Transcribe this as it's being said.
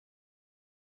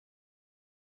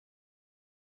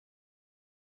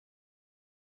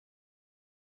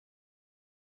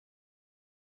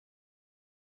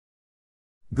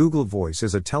Google Voice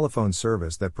is a telephone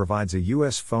service that provides a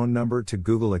U.S. phone number to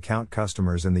Google account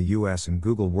customers in the U.S. and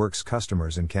Google Works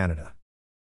customers in Canada.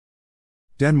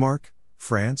 Denmark,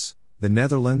 France, the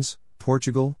Netherlands,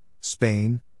 Portugal,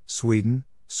 Spain, Sweden,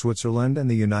 Switzerland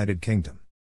and the United Kingdom.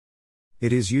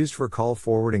 It is used for call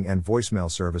forwarding and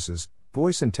voicemail services,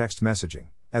 voice and text messaging,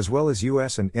 as well as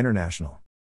U.S. and international.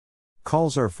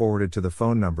 Calls are forwarded to the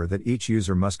phone number that each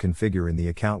user must configure in the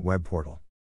account web portal.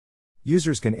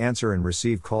 Users can answer and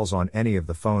receive calls on any of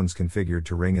the phones configured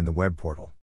to ring in the web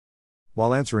portal.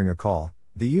 While answering a call,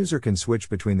 the user can switch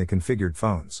between the configured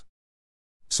phones.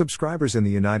 Subscribers in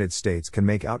the United States can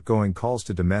make outgoing calls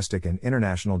to domestic and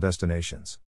international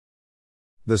destinations.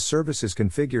 The service is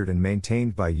configured and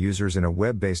maintained by users in a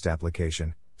web-based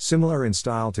application, similar in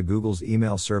style to Google's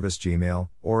email service Gmail,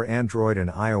 or Android and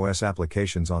iOS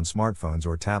applications on smartphones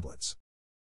or tablets.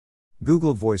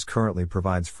 Google Voice currently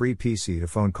provides free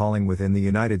PC-to-phone calling within the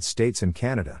United States and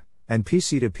Canada, and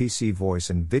PC-to-PC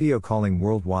voice and video calling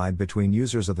worldwide between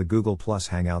users of the Google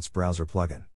Hangouts browser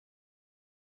plugin.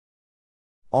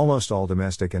 Almost all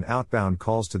domestic and outbound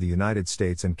calls to the United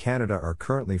States and Canada are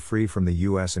currently free from the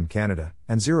US and Canada,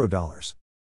 and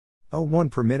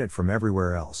 $0.01 per minute from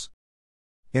everywhere else.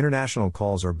 International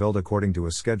calls are billed according to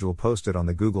a schedule posted on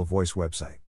the Google Voice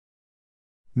website.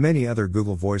 Many other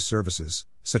Google Voice services,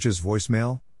 such as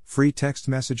voicemail, free text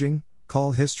messaging,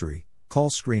 call history, call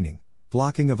screening,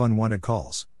 blocking of unwanted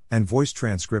calls, and voice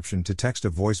transcription to text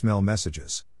of voicemail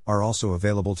messages, are also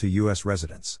available to U.S.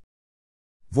 residents.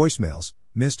 Voicemails,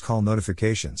 missed call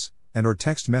notifications, and/or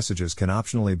text messages can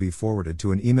optionally be forwarded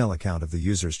to an email account of the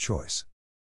user's choice.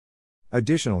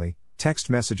 Additionally, text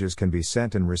messages can be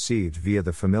sent and received via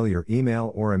the familiar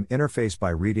email or IM interface by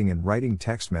reading and writing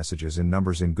text messages in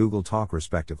numbers in Google Talk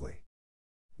respectively.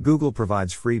 Google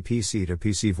provides free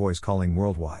PC-to-PC voice calling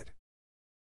worldwide.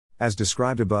 As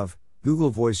described above, Google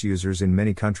Voice users in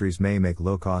many countries may make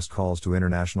low-cost calls to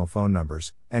international phone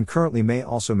numbers, and currently may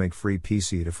also make free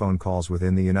PC-to-phone calls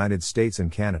within the United States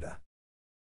and Canada.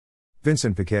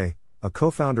 Vincent Piquet, a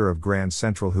co-founder of Grand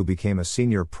Central who became a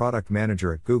senior product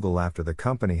manager at Google after the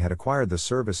company had acquired the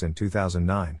service in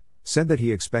 2009, said that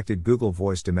he expected Google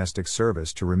Voice domestic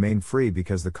service to remain free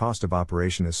because the cost of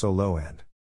operation is so low and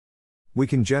we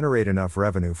can generate enough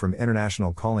revenue from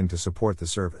international calling to support the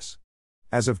service.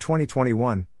 As of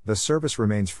 2021, the service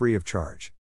remains free of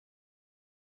charge.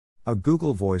 A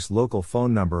Google Voice local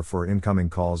phone number for incoming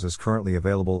calls is currently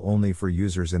available only for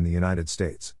users in the United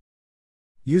States.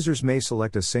 Users may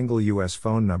select a single U.S.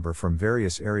 phone number from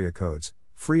various area codes,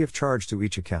 free of charge to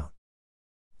each account.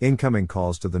 Incoming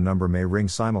calls to the number may ring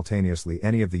simultaneously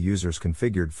any of the user's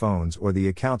configured phones or the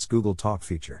account's Google Talk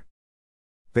feature.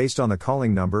 Based on the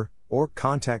calling number, or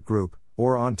contact group,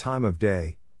 or on time of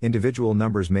day, individual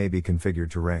numbers may be configured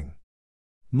to ring.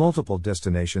 Multiple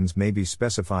destinations may be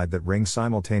specified that ring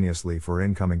simultaneously for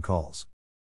incoming calls.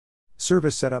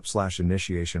 Service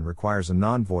setup/initiation requires a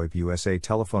non-VoIP USA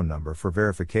telephone number for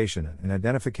verification and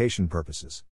identification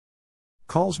purposes.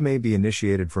 Calls may be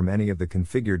initiated from any of the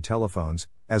configured telephones,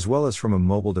 as well as from a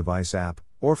mobile device app,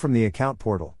 or from the account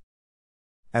portal.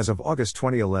 As of August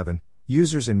 2011,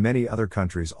 users in many other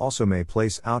countries also may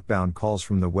place outbound calls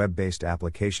from the web-based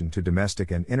application to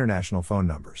domestic and international phone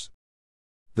numbers.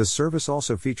 The service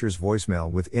also features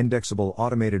voicemail with indexable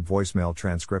automated voicemail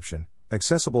transcription,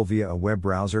 accessible via a web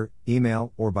browser,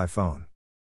 email, or by phone.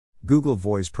 Google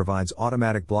Voice provides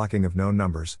automatic blocking of known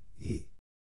numbers,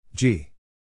 e.g.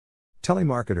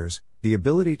 telemarketers, the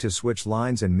ability to switch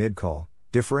lines and mid-call,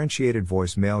 differentiated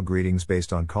voicemail greetings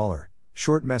based on caller,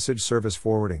 short message service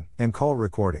forwarding, and call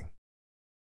recording.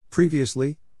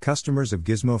 Previously, customers of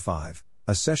Gizmo 5,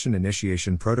 a session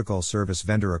initiation protocol service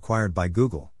vendor acquired by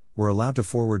Google, were allowed to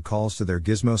forward calls to their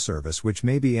Gizmo service which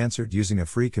may be answered using a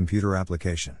free computer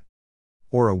application,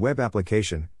 or a web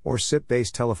application, or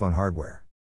SIP-based telephone hardware.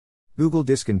 Google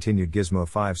discontinued Gizmo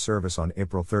 5 service on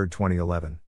April 3,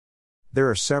 2011. There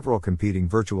are several competing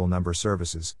virtual number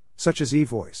services, such as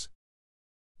eVoice.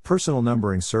 Personal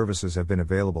numbering services have been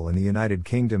available in the United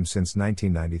Kingdom since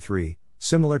 1993,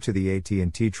 similar to the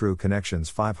AT&T True Connections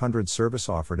 500 service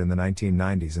offered in the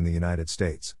 1990s in the United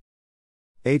States.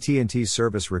 AT&T's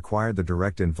service required the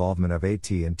direct involvement of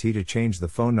AT&T to change the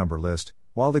phone number list,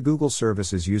 while the Google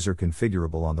service is user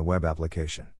configurable on the web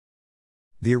application.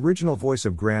 The original voice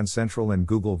of Grand Central and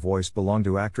Google Voice belonged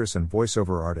to actress and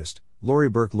voiceover artist, Lori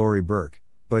Burke,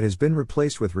 but has been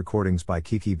replaced with recordings by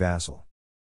Kiki Bassel,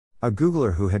 a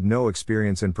Googler who had no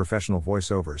experience in professional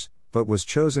voiceovers, but was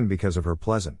chosen because of her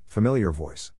pleasant, familiar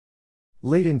voice.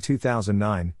 Late in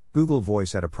 2009, Google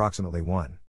Voice had approximately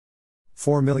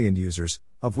 1.4 million users,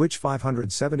 of which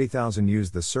 570,000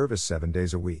 used the service 7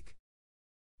 days a week.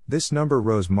 This number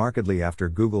rose markedly after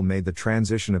Google made the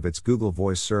transition of its Google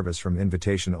Voice service from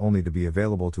invitation only to be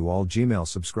available to all Gmail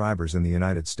subscribers in the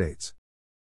United States.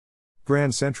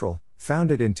 Grand Central,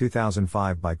 founded in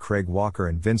 2005 by Craig Walker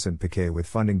and Vincent Piquet with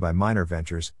funding by Minor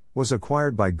Ventures, was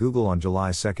acquired by Google on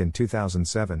July 2,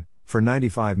 2007, for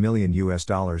 $95 million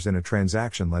in a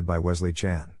transaction led by Wesley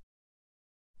Chan.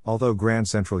 Although Grand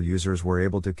Central users were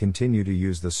able to continue to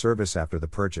use the service after the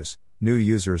purchase, new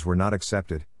users were not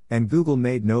accepted, and Google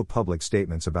made no public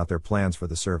statements about their plans for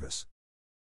the service.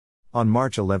 On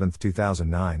March 11,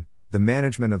 2009, the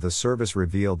management of the service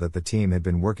revealed that the team had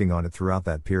been working on it throughout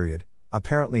that period,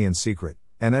 apparently in secret,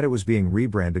 and that it was being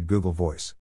rebranded Google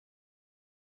Voice.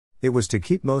 It was to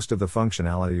keep most of the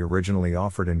functionality originally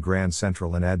offered in Grand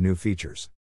Central and add new features.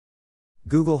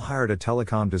 Google hired a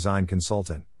telecom design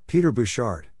consultant, Peter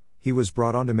Bouchard. He was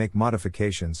brought on to make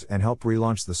modifications and help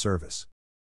relaunch the service.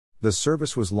 The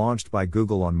service was launched by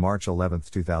Google on March 11,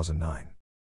 2009.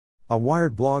 A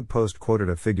Wired blog post quoted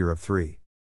a figure of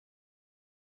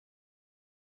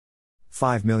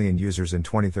 3.5 million users in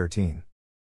 2013.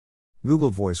 Google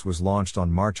Voice was launched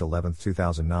on March 11,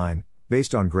 2009,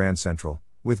 based on Grand Central,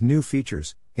 with new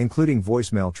features, including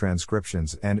voicemail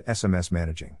transcriptions and SMS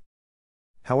messaging.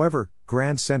 However,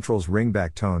 Grand Central's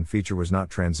ringback tone feature was not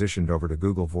transitioned over to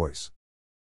Google Voice.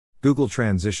 Google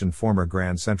transitioned former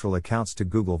Grand Central accounts to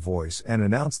Google Voice and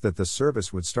announced that the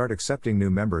service would start accepting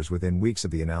new members within weeks of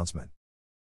the announcement.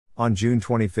 On June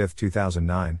 25,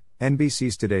 2009,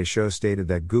 NBC's Today Show stated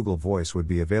that Google Voice would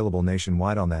be available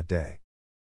nationwide on that day.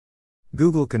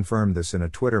 Google confirmed this in a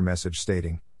Twitter message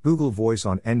stating, "Google Voice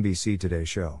on NBC Today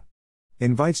Show.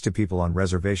 Invites to people on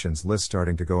reservations list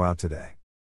starting to go out today."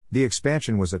 The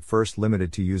expansion was at first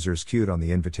limited to users queued on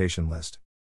the invitation list.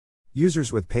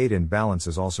 Users with paid-in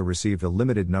balances also received a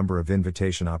limited number of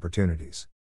invitation opportunities.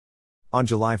 On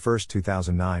July 1,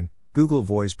 2009, Google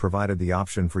Voice provided the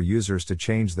option for users to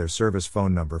change their service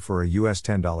phone number for a US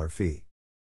 $10 fee.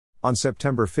 On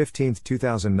September 15,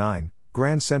 2009,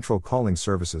 Grand Central calling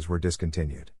services were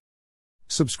discontinued.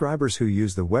 Subscribers who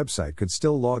used the website could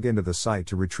still log into the site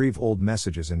to retrieve old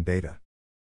messages and data.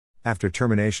 After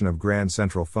termination of Grand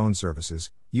Central phone services,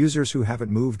 users who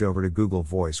haven't moved over to Google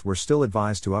Voice were still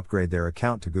advised to upgrade their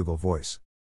account to Google Voice.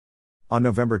 On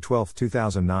November 12,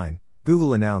 2009,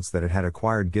 Google announced that it had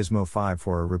acquired Gizmo 5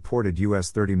 for a reported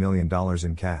US $30 million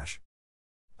in cash.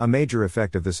 A major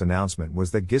effect of this announcement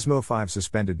was that Gizmo 5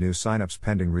 suspended new signups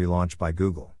pending relaunch by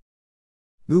Google.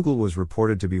 Google was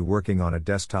reported to be working on a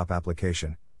desktop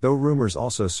application, though rumors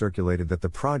also circulated that the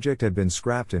project had been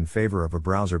scrapped in favor of a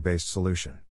browser-based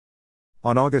solution.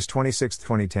 On August 26,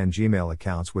 2010, Gmail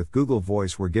accounts with Google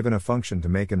Voice were given a function to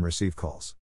make and receive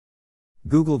calls.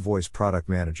 Google Voice product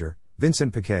manager,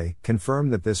 Vincent Piquet,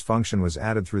 confirmed that this function was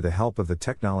added through the help of the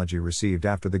technology received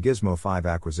after the Gizmo 5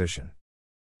 acquisition.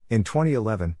 In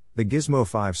 2011, the Gizmo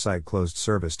 5 site closed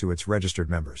service to its registered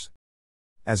members.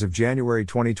 As of January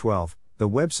 2012, the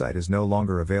website is no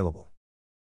longer available.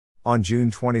 On June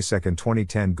 22,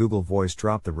 2010, Google Voice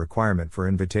dropped the requirement for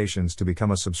invitations to become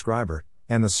a subscriber,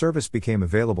 and the service became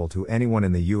available to anyone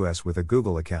in the U.S. with a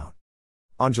Google account.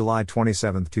 On July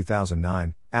 27,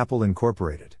 2009, Apple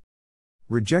Incorporated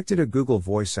rejected a Google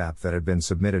Voice app that had been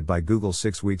submitted by Google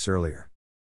 6 weeks earlier.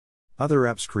 Other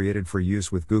apps created for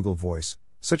use with Google Voice,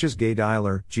 such as Gay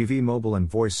Dialer, GV Mobile and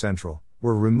Voice Central,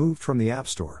 were removed from the App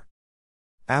Store.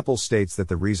 Apple states that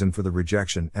the reason for the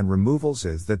rejection and removals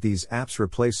is that these apps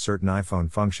replace certain iPhone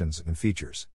functions and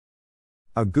features.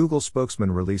 A Google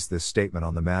spokesman released this statement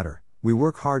on the matter: "We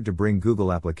work hard to bring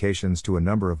Google applications to a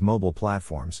number of mobile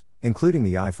platforms, including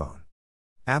the iPhone."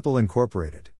 Apple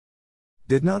Incorporated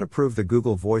did not approve the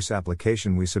Google Voice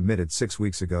application we submitted 6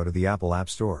 weeks ago to the Apple App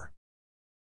Store.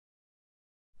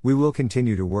 We will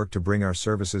continue to work to bring our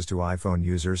services to iPhone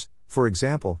users, for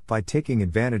example, by taking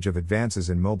advantage of advances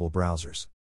in mobile browsers.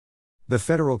 The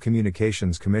Federal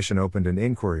Communications Commission opened an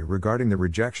inquiry regarding the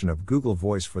rejection of Google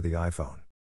Voice for the iPhone.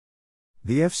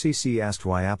 The FCC asked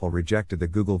why Apple rejected the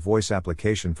Google Voice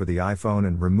application for the iPhone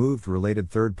and removed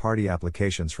related third-party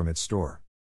applications from its store.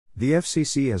 The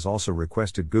FCC has also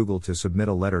requested Google to submit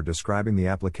a letter describing the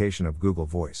application of Google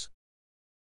Voice.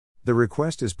 The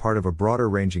request is part of a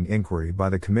broader-ranging inquiry by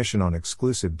the Commission on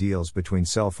exclusive deals between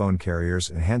cell phone carriers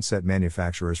and handset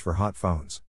manufacturers for hot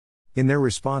phones. In their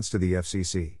response to the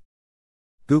FCC,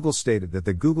 Google stated that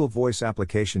the Google Voice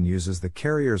application uses the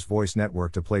carrier's voice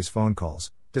network to place phone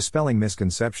calls, dispelling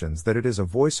misconceptions that it is a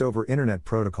voice-over Internet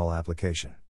Protocol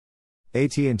application.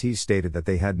 AT&T stated that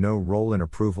they had no role in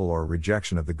approval or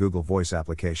rejection of the Google Voice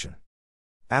application.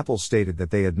 Apple stated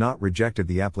that they had not rejected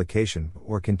the application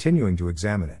or continuing to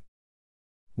examine it.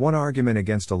 One argument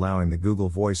against allowing the Google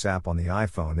Voice app on the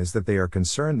iPhone is that they are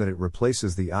concerned that it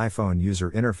replaces the iPhone user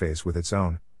interface with its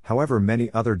own. However, many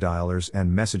other dialers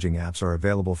and messaging apps are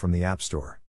available from the App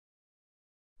Store.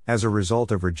 As a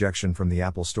result of rejection from the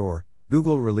Apple Store,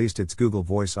 Google released its Google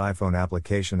Voice iPhone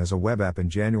application as a web app in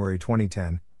January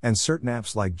 2010, and certain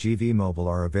apps like GV Mobile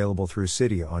are available through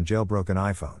Cydia on jailbroken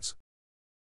iPhones.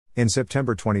 In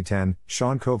September 2010,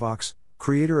 Sean Kovacs,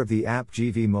 creator of the app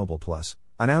GV Mobile Plus,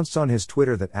 announced on his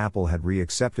Twitter that Apple had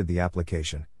re-accepted the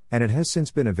application, and it has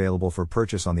since been available for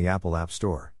purchase on the Apple App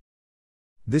Store.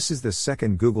 This is the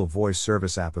second Google Voice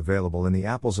service app available in the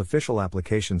Apple's official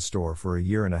application store for a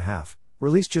year and a half,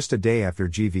 released just a day after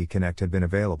GV Connect had been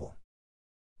available.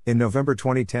 In November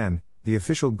 2010, the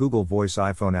official Google Voice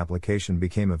iPhone application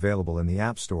became available in the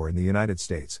App Store in the United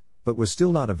States, but was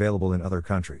still not available in other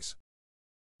countries.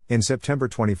 In September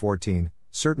 2014,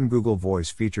 certain Google Voice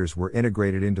features were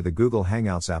integrated into the Google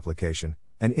Hangouts application,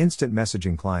 an instant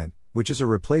messaging client, which is a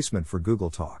replacement for Google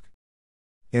Talk.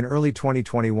 In early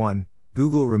 2021,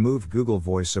 Google removed Google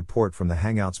Voice support from the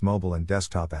Hangouts mobile and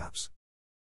desktop apps.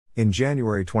 In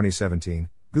January 2017,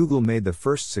 Google made the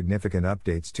first significant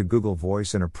updates to Google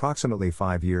Voice in approximately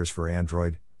 5 years for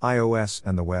Android, iOS,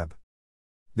 and the web.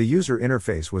 The user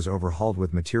interface was overhauled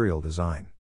with material design.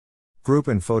 Group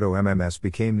and Photo MMS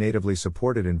became natively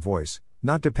supported in Voice,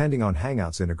 not depending on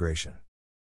Hangouts integration.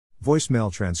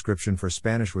 Voicemail transcription for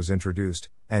Spanish was introduced,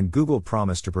 and Google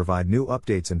promised to provide new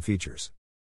updates and features.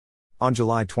 On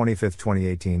July 25,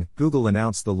 2018, Google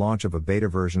announced the launch of a beta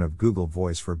version of Google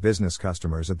Voice for business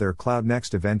customers at their Cloud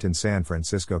Next event in San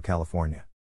Francisco, California.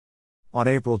 On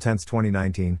April 10,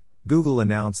 2019, Google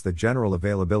announced the general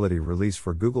availability release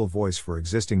for Google Voice for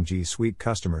existing G Suite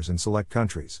customers in select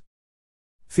countries.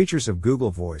 Features of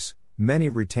Google Voice, many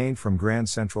retained from Grand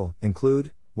Central,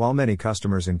 include, while many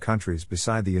customers in countries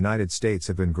beside the United States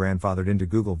have been grandfathered into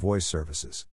Google Voice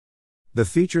services, the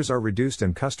features are reduced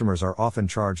and customers are often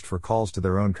charged for calls to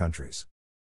their own countries.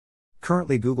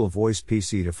 Currently, Google Voice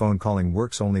PC to phone calling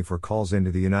works only for calls into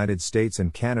the United States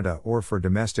and Canada or for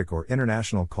domestic or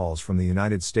international calls from the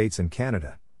United States and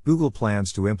Canada. Google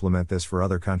plans to implement this for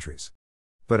other countries,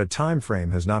 but a time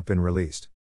frame has not been released.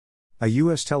 A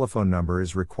U.S. telephone number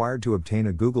is required to obtain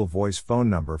a Google Voice phone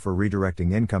number for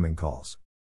redirecting incoming calls.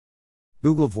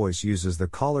 Google Voice uses the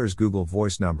caller's Google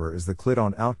Voice number as the CLID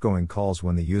on outgoing calls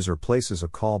when the user places a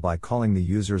call by calling the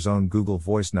user's own Google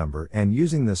Voice number and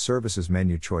using the service's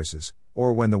menu choices,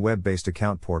 or when the web-based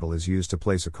account portal is used to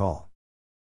place a call.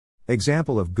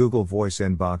 Example of Google Voice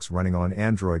Inbox running on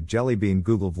Android. Jelly Bean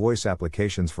Google Voice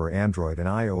applications for Android and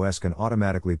iOS can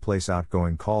automatically place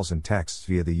outgoing calls and texts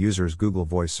via the user's Google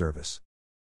Voice service.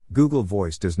 Google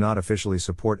Voice does not officially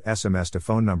support SMS to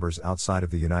phone numbers outside of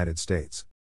the United States.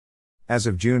 As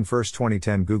of June 1,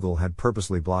 2010, Google had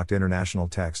purposely blocked international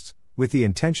texts, with the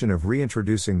intention of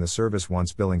reintroducing the service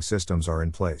once billing systems are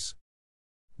in place.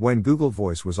 When Google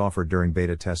Voice was offered during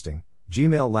beta testing,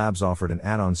 Gmail Labs offered an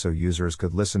add-on so users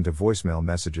could listen to voicemail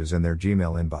messages in their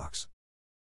Gmail inbox.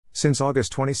 Since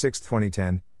August 26,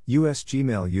 2010, U.S.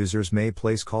 Gmail users may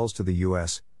place calls to the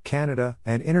U.S., Canada,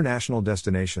 and international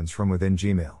destinations from within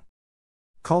Gmail.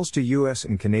 Calls to U.S.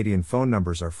 and Canadian phone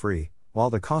numbers are free, while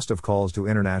the cost of calls to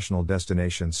international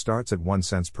destinations starts at 1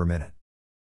 cent per minute.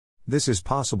 This is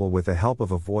possible with the help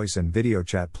of a voice and video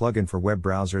chat plugin for web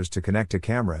browsers to connect to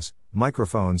cameras,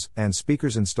 microphones, and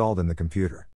speakers installed in the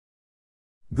computer.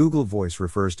 Google Voice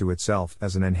refers to itself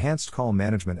as an enhanced call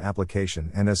management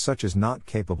application and as such is not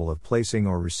capable of placing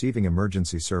or receiving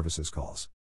emergency services calls.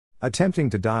 Attempting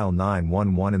to dial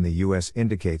 911 in the U.S.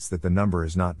 indicates that the number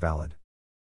is not valid.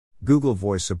 Google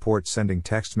Voice supports sending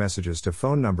text messages to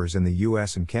phone numbers in the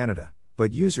US and Canada,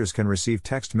 but users can receive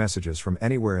text messages from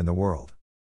anywhere in the world.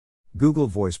 Google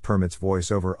Voice permits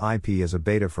voice over IP as a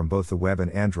beta from both the web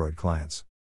and Android clients.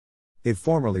 It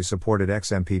formerly supported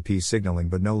XMPP signaling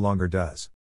but no longer does.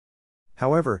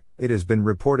 However, it has been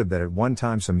reported that at one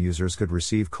time some users could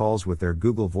receive calls with their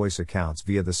Google Voice accounts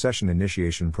via the session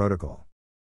initiation protocol.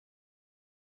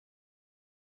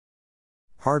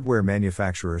 Hardware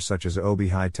manufacturers such as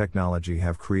Obihai Technology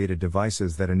have created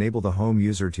devices that enable the home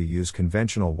user to use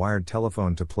conventional wired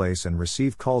telephone to place and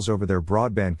receive calls over their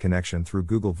broadband connection through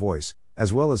Google Voice,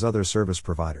 as well as other service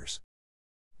providers.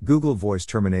 Google Voice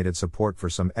terminated support for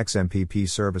some XMPP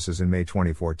services in May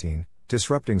 2014,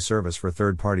 disrupting service for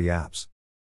third-party apps.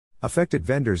 Affected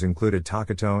vendors included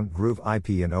Talkatone, Groove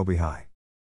IP, and Obihai.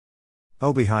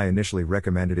 Obihai initially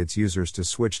recommended its users to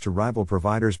switch to rival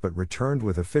providers but returned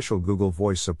with official Google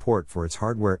Voice support for its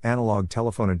hardware analog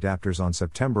telephone adapters on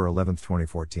September 11,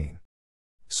 2014.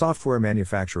 Software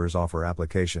manufacturers offer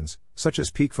applications, such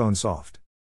as PeakPhone Soft.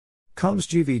 Comes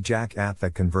GV Jack app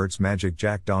that converts Magic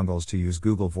Jack dongles to use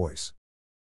Google Voice.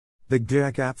 The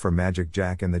Jack app for Magic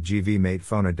Jack and the GV Mate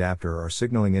phone adapter are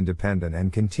signaling independent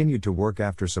and continued to work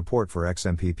after support for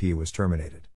XMPP was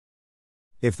terminated.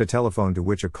 If the telephone to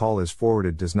which a call is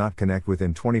forwarded does not connect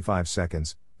within 25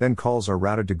 seconds, then calls are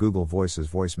routed to Google Voice's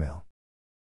voicemail.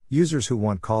 Users who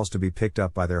want calls to be picked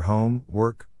up by their home,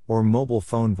 work, or mobile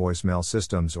phone voicemail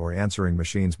systems or answering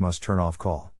machines must turn off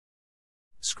call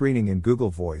screening in Google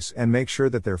Voice and make sure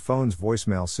that their phone's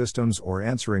voicemail systems or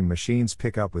answering machines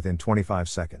pick up within 25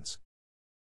 seconds.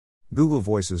 Google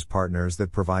Voice's partners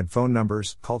that provide phone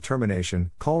numbers, call termination,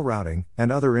 call routing,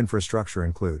 and other infrastructure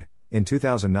include, in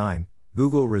 2009,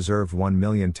 Google reserved 1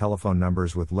 million telephone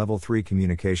numbers with Level 3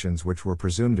 communications which were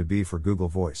presumed to be for Google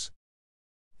Voice.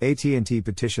 AT&T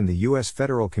petitioned the U.S.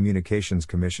 Federal Communications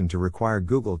Commission to require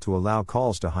Google to allow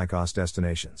calls to high-cost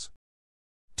destinations.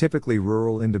 Typically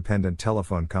rural independent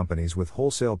telephone companies with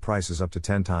wholesale prices up to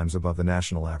 10 times above the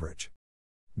national average.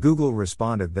 Google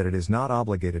responded that it is not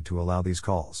obligated to allow these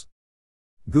calls.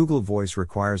 Google Voice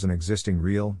requires an existing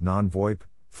real, non-VoIP,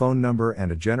 phone number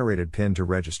and a generated PIN to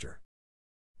register.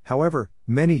 However,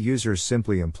 many users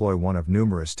simply employ one of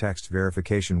numerous text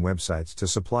verification websites to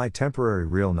supply temporary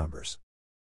real numbers.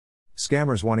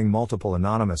 Scammers wanting multiple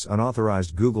anonymous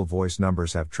unauthorized Google Voice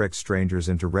numbers have tricked strangers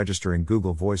into registering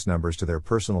Google Voice numbers to their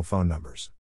personal phone numbers.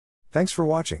 Thanks for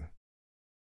watching.